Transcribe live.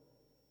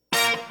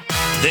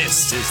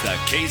This is the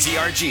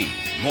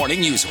KZRG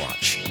Morning News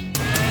Watch.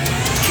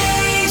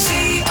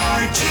 KZRG.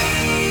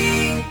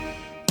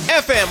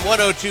 FM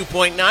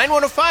 102.9,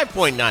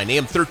 105.9,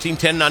 AM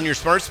 1310 on your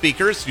smart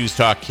speakers. News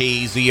Talk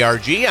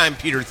KZRG. I'm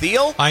Peter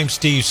Thiel. I'm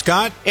Steve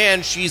Scott.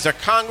 And she's a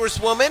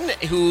congresswoman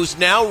who's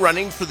now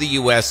running for the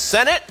U.S.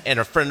 Senate and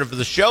a friend of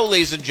the show,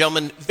 ladies and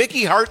gentlemen,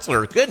 Vicki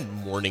Hartzler. Good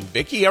morning,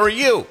 Vicki. How are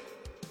you?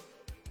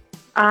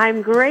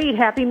 I'm great.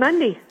 Happy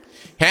Monday.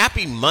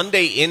 Happy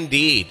Monday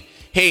indeed.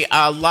 Hey,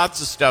 lots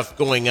of stuff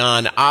going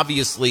on.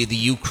 Obviously, the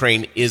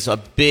Ukraine is a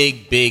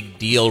big, big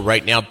deal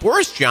right now.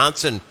 Boris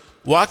Johnson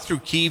walked through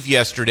Kyiv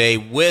yesterday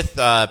with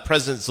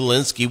President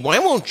Zelensky. Why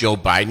won't Joe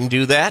Biden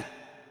do that?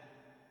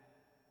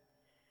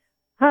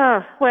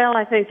 Well,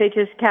 I think they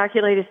just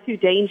calculate it's too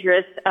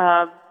dangerous.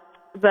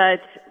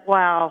 But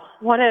wow,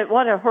 what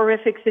a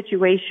horrific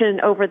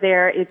situation over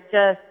there.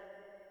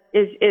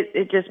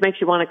 It just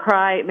makes you want to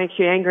cry. It makes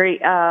you angry.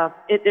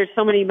 There's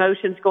so many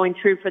emotions going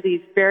through for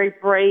these very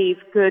brave,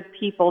 good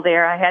people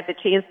there. I had the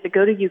chance to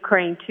go to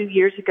Ukraine 2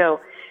 years ago.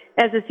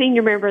 As a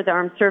senior member of the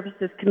Armed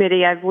Services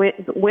Committee, I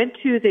went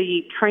to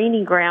the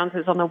training grounds. It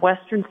was on the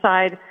western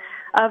side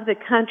of the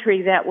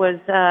country that was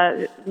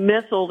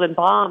missiled and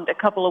bombed a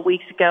couple of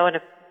weeks ago, and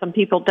some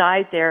people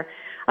died there.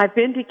 I've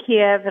been to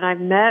Kiev, and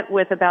I've met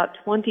with about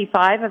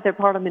 25 of their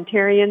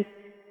parliamentarians.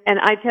 And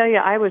I tell you,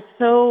 I was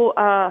so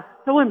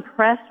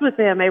impressed with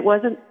them. It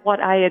wasn't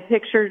what I had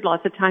pictured.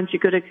 Lots of times you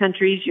go to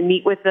countries, you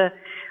meet with the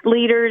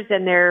leaders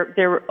and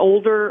they're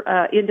older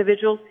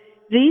individuals.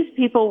 These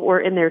people were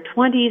in their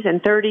 20s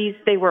and 30s.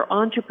 They were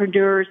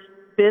entrepreneurs,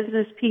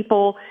 business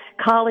people,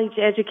 college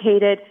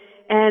educated.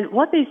 And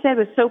what they said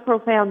was so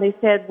profound. They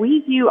said,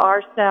 we view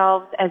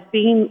ourselves as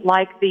being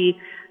like the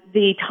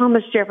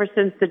Thomas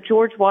Jeffersons, the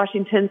George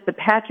Washingtons, the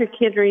Patrick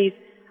Henrys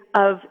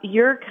of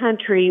your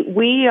country.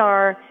 We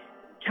are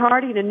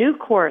charting a new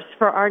course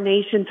for our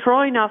nation,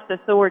 throwing off the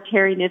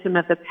authoritarianism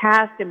of the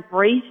past,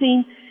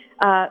 embracing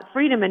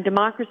freedom and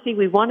democracy.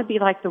 We want to be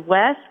like the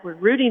West. We're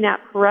rooting out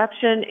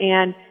corruption.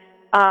 And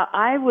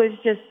I was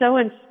just so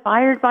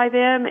inspired by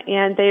them,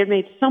 and they had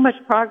made so much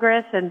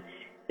progress, and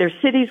their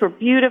cities were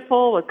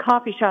beautiful with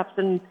coffee shops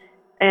and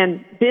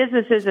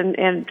businesses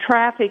and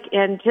traffic,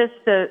 and just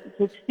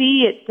to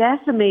see it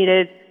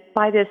decimated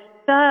by this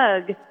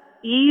thug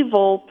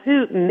evil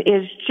Putin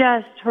is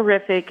just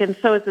horrific. And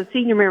so as a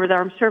senior member of the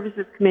Armed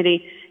Services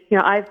Committee,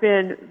 I've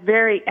been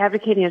very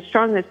advocating as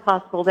strongly as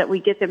possible that we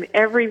get them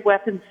every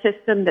weapon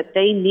system that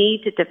they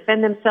need to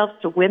defend themselves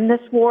to win this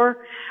war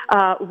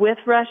with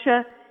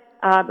Russia.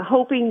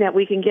 Hoping that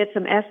we can get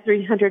some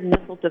S-300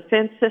 missile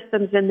defense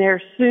systems in there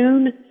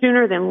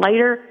sooner than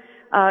later.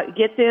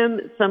 Get them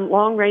some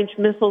long-range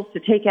missiles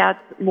to take out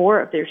more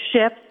of their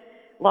ships.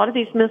 A lot of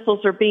these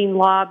missiles are being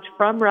lobbed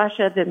from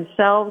Russia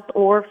themselves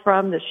or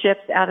from the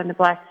ships out in the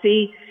Black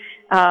Sea.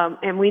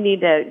 And we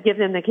need to give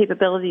them the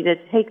capability to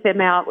take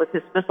them out with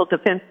this missile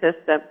defense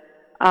system.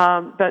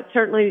 But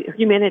certainly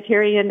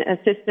humanitarian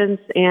assistance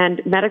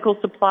and medical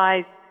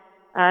supplies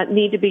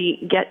need to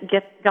be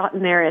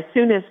gotten there as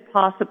soon as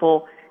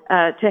possible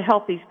to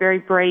help these very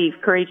brave,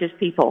 courageous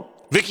people.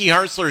 Vicki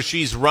Hartzler,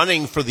 she's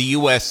running for the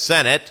U.S.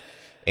 Senate,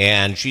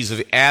 and she's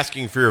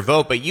asking for your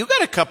vote, but you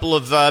got a couple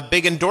of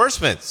big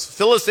endorsements.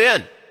 Fill us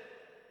in.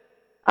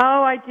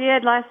 Oh, I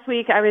did last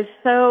week. I was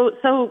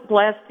so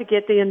blessed to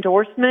get the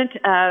endorsement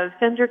of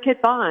Senator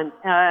Kit Bond.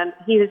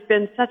 He has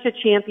been such a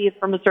champion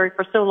for Missouri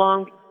for so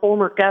long,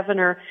 former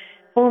governor,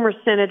 former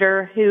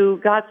senator who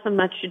got so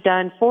much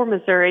done for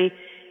Missouri.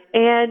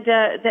 And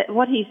that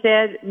what he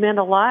said meant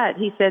a lot.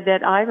 He said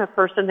that I'm a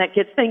person that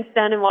gets things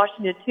done in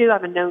Washington, too.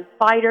 I'm a known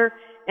fighter,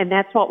 and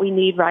that's what we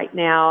need right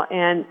now.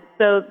 And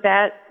so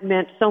that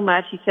meant so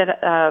much. He said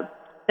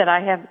that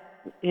I have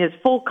his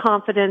full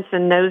confidence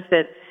and knows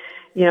that,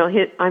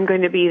 I'm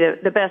going to be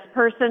the best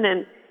person.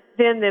 And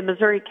then the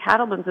Missouri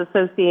Cattlemen's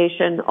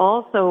Association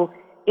also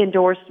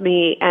endorsed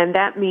me, and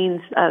that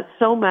means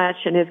so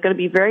much and is going to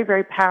be very,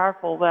 very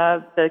powerful.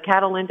 The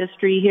cattle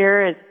industry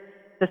here is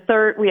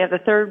we have the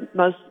third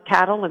most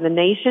cattle in the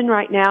nation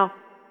right now,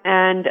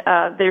 and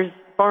there's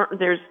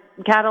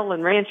cattle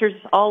and ranchers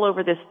all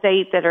over the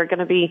state that are going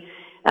to be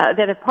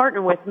that have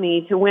partnered with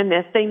me to win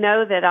this. They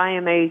know that I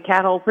am a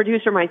cattle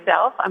producer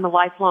myself. I'm a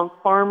lifelong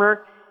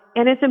farmer,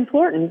 and it's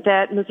important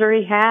that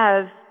Missouri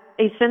has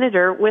a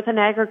senator with an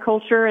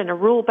agriculture and a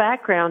rural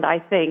background, I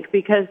think,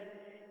 because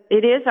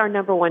it is our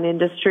number one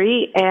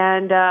industry,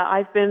 and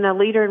I've been a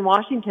leader in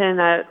Washington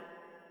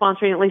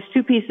sponsoring at least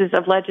two pieces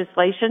of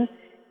legislation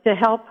to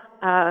help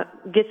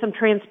get some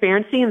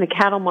transparency in the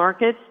cattle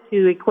markets,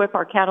 to equip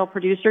our cattle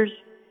producers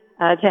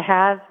to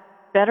have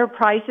better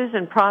prices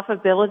and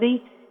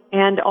profitability,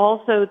 and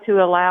also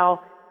to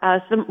allow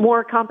some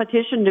more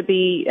competition to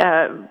be,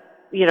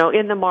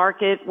 in the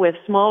market with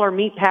smaller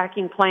meat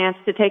packing plants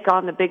to take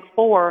on the big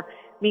four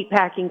meat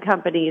packing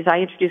companies. I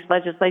introduced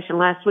legislation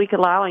last week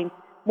allowing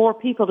more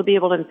people to be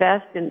able to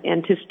invest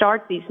and to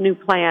start these new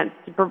plants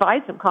to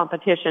provide some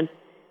competition.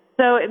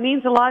 So it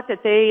means a lot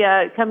that they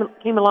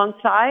came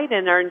alongside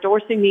and are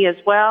endorsing me as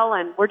well.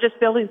 And we're just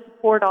building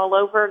support all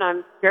over. And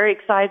I'm very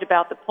excited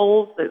about the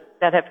polls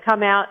that have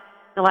come out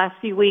in the last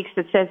few weeks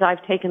that says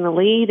I've taken the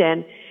lead.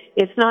 And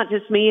it's not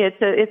just me.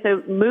 It's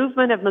a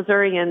movement of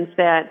Missourians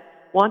that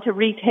want to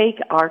retake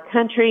our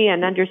country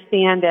and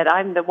understand that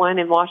I'm the one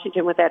in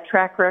Washington with that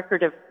track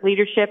record of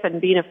leadership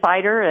and being a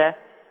fighter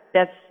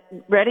that's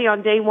ready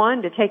on day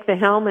one to take the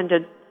helm and to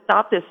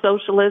stop this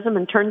socialism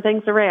and turn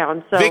things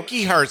around. So,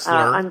 Vicki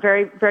Hartzler, I'm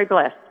very, very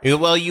blessed.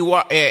 Well, you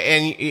are,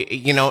 and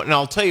and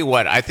I'll tell you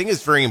what, I think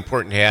it's very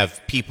important to have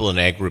people in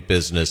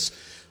agribusiness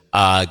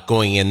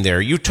going in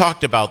there. You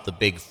talked about the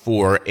Big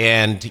Four,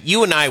 and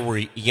you and I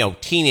were,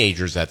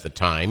 teenagers at the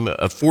time,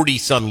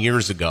 40-some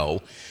years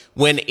ago,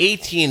 when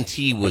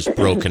AT&T was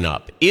broken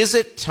up. Is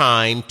it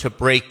time to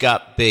break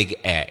up Big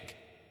Ag?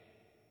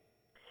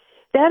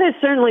 That is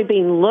certainly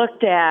being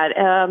looked at.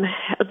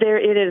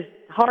 It is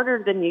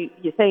harder than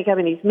you think. I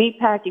mean, these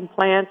meatpacking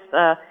plants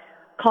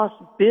cost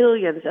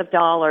billions of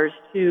dollars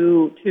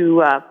to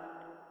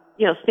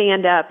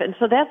stand up, and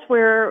so that's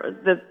where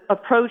the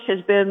approach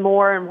has been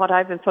more. And what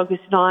I've been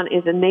focusing on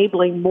is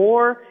enabling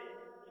more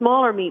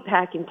smaller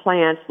meatpacking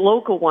plants,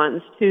 local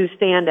ones, to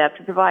stand up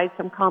to provide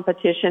some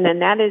competition,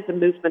 and that is a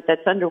movement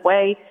that's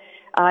underway.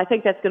 I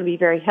think that's going to be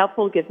very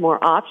helpful, give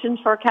more options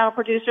for our cattle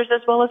producers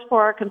as well as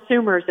for our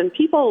consumers. And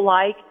people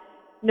like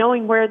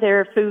knowing where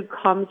their food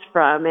comes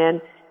from.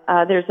 And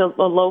there's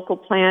a local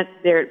plant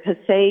there at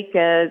Passaic,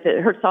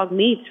 the Herzog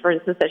Meats, for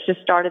instance, that's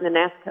just started in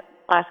the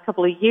last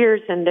couple of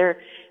years, and they're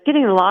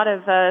getting a lot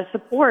of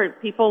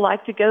support. People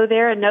like to go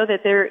there and know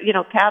that their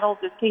cattle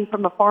just came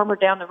from a farmer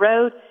down the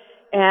road.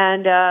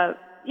 And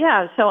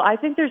so I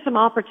think there's some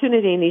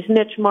opportunity in these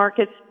niche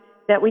markets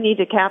that we need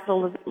to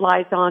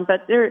capitalize on.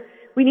 But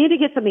we need to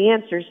get some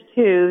answers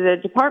too. The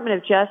Department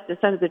of Justice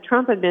under the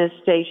Trump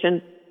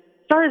administration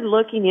started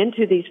looking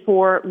into these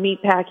four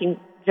meatpacking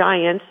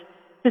giants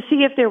to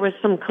see if there was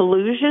some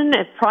collusion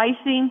at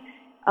pricing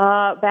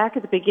back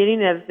at the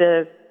beginning of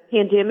the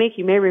pandemic.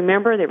 You may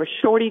remember there were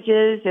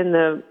shortages in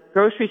the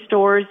grocery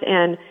stores,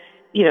 and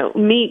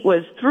meat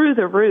was through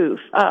the roof,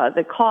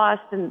 the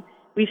cost, and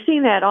we've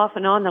seen that off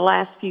and on the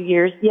last few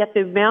years, yet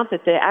the amount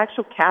that the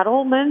actual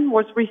cattleman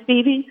was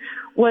receiving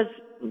was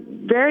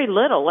very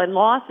little, and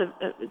loss of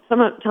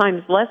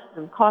sometimes less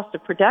than cost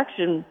of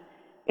production.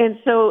 And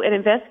so an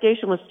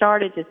investigation was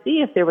started to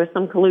see if there was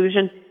some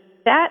collusion.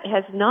 That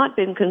has not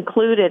been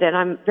concluded, and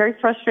I'm very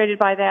frustrated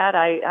by that.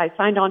 I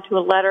signed on to a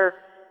letter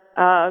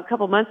a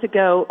couple months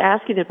ago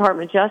asking the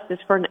Department of Justice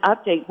for an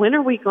update. When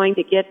are we going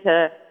to get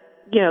the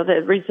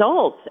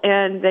results?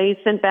 And they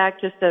sent back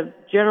just a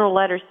general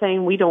letter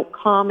saying we don't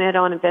comment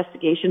on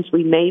investigations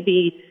we may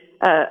be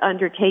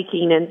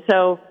undertaking. And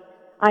so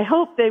I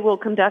hope they will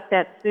conduct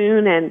that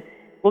soon, and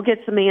we'll get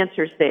some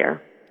answers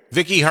there.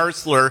 Vicki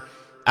Hartzler,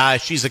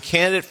 she's a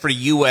candidate for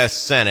U.S.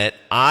 Senate.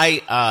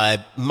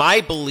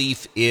 My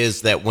belief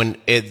is that when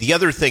the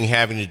other thing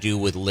having to do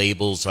with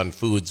labels on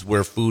foods,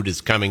 where food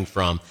is coming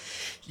from,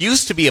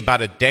 used to be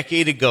about a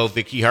decade ago,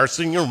 Vicki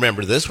Hartzler, you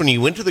remember this, when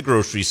you went to the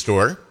grocery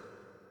store,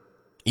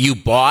 you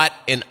bought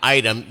an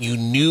item, you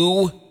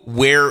knew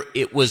where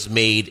it was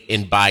made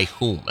and by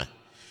whom.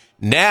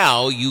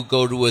 Now you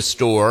go to a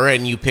store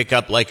and you pick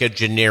up like a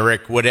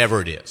generic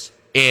whatever it is,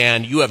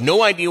 and you have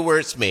no idea where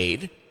it's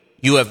made.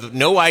 You have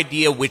no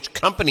idea which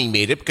company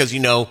made it because,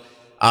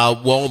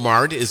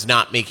 Walmart is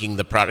not making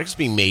the product. It's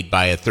being made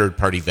by a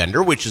third-party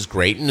vendor, which is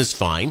great and is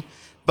fine.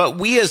 But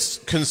we as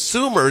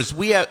consumers,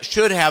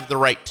 should have the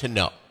right to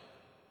know.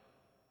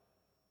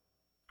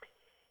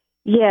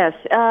 Yes,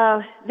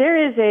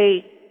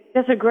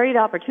 that's a great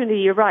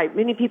opportunity. You're right.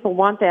 Many people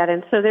want that.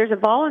 And so there's a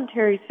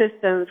voluntary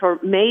system for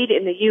Made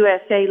in the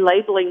USA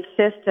labeling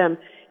system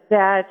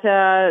that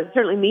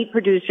certainly meat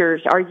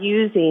producers are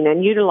using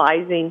and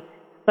utilizing.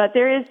 But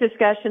there is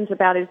discussions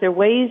about, is there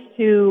ways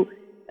to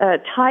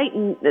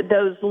tighten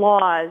those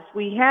laws?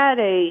 We had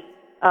a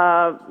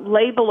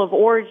label of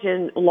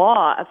origin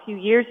law a few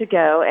years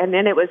ago, and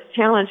then it was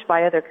challenged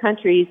by other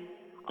countries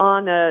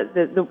on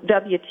the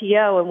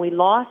WTO, and we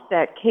lost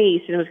that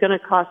case, and it was going to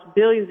cost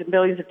billions and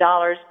billions of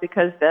dollars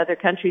because the other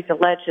countries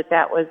alleged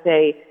that was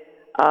a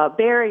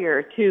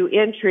barrier to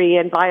entry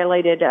and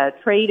violated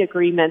trade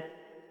agreements.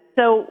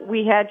 So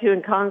we had to,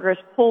 in Congress,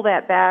 pull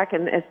that back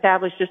and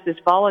establish just this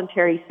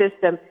voluntary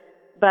system.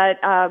 But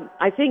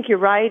I think you're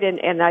right,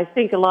 and I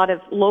think a lot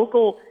of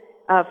local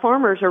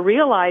farmers are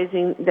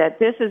realizing that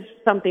this is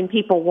something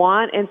people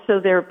want, and so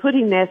they're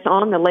putting this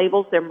on the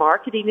labels. They're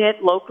marketing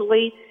it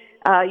locally.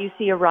 You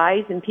see a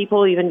rise in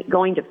people even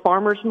going to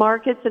farmers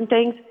markets and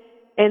things.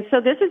 And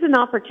so this is an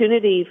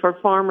opportunity for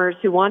farmers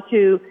who want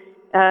to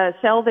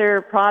sell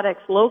their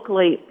products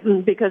locally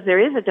because there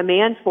is a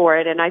demand for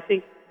it, and I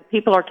think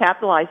people are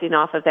capitalizing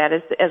off of that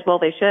as well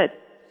they should.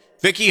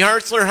 Vicki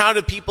Hartzler, how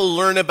do people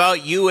learn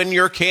about you and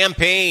your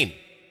campaign?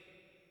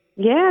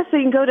 Yeah, so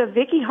you can go to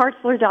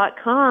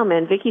VickiHartzler.com,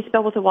 and Vicki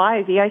spelled with a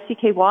Y,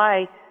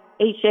 VickyHartzler.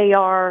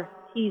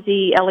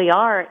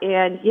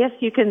 And yes,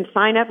 you can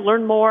sign up,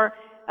 learn more.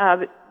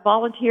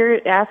 volunteer,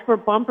 ask for a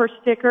bumper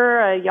sticker,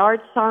 a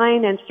yard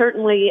sign, and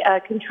certainly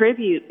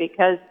contribute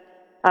because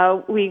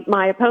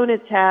my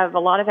opponents have a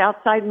lot of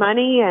outside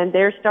money and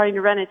they're starting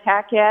to run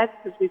attack ads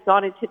because we've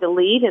gone into the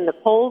lead in the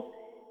polls.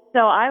 So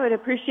I would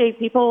appreciate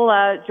people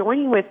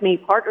joining with me,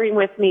 partnering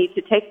with me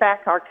to take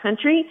back our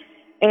country.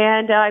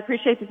 And I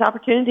appreciate this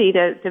opportunity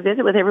to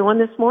visit with everyone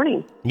this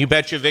morning. You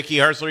betcha, Vicki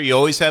Hartzler. You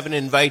always have an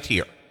invite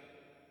here.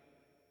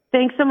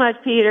 Thanks so much,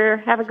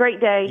 Peter. Have a great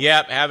day.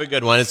 Yep, have a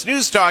good one. It's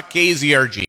News Talk KZRG.